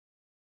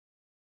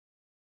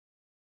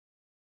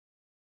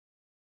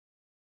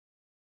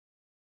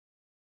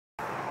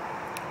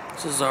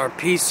This is our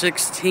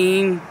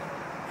p16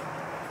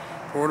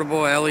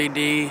 portable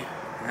LED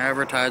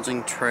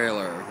advertising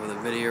trailer with a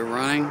video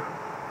running.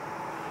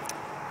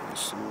 There's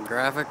some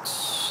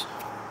graphics,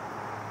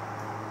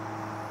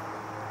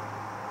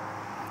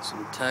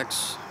 some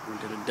text. We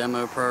did a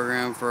demo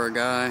program for a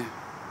guy.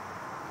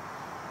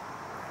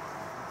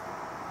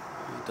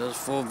 It does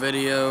full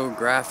video,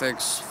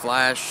 graphics,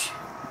 flash,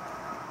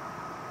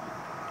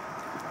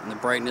 and the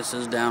brightness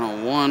is down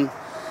on 1.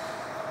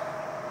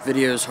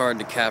 Video is hard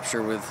to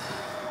capture with,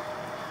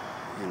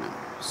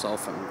 cell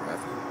phone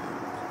graphic.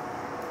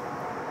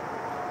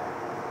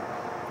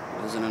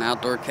 It is in an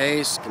outdoor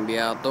case, can be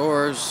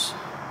outdoors.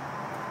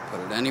 Put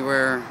it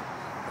anywhere.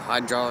 The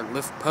hydraulic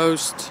lift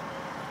post.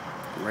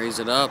 Raise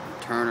it up,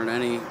 turn it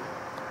any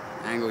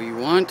angle you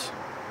want.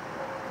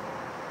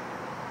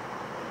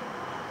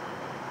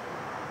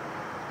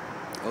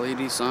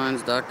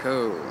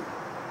 LEDsigns.co.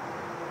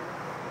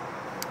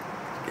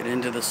 Get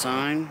into the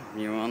sign,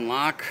 you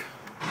unlock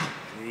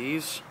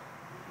these,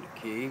 the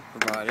key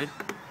provided.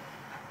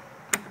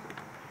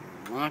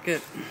 Unlock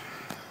it.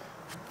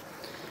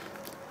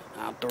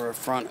 Outdoor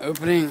front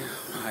opening,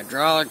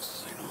 hydraulics,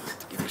 so you don't have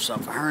to give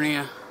yourself a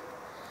hernia.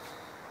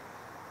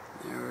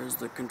 There is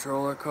the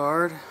controller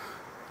card.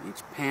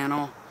 Each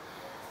panel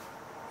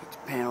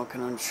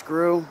can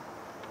unscrew. If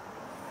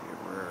you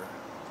ever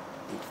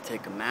need to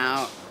take them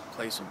out,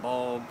 replace a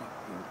bulb,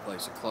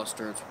 replace a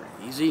cluster, it's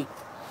pretty easy.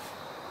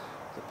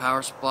 The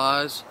power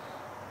supplies.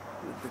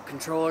 With the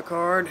controller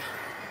card,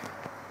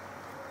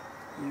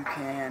 you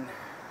can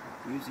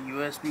use a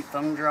USB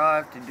thumb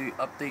drive to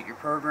update your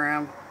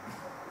program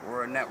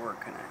or a network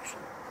connection.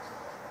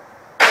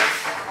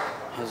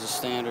 Has a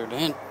standard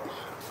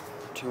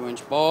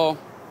 2-inch ball,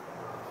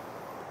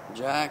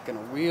 jack, and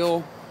a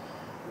wheel,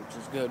 which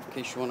is good in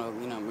case you want to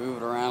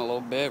move it around a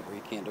little bit where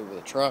you can't do it with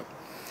a truck.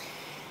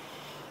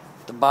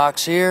 The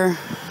box here,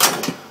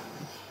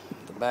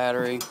 the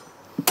battery,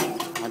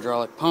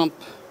 hydraulic pump,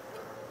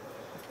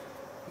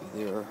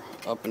 either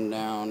up and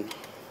down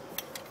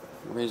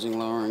raising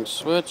lowering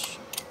switch.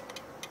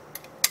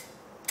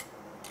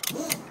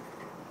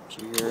 So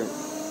here it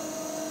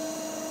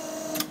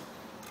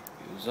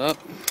goes up,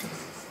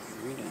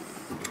 and down.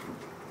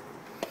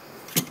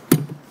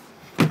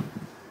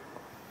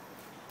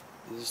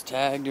 This is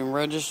tagged and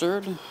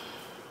registered. To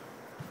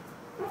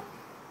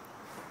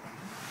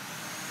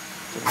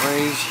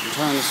raise and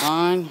turn the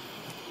sign,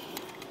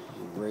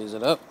 raise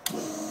it up.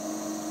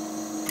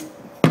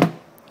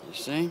 You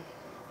see?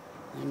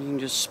 And you can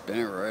just spin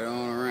it right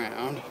on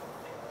around.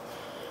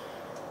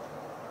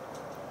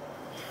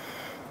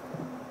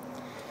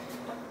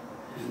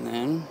 And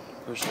then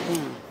push it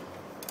down.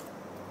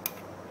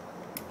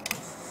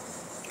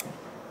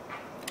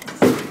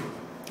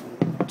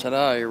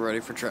 Ta-da, you're ready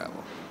for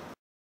travel.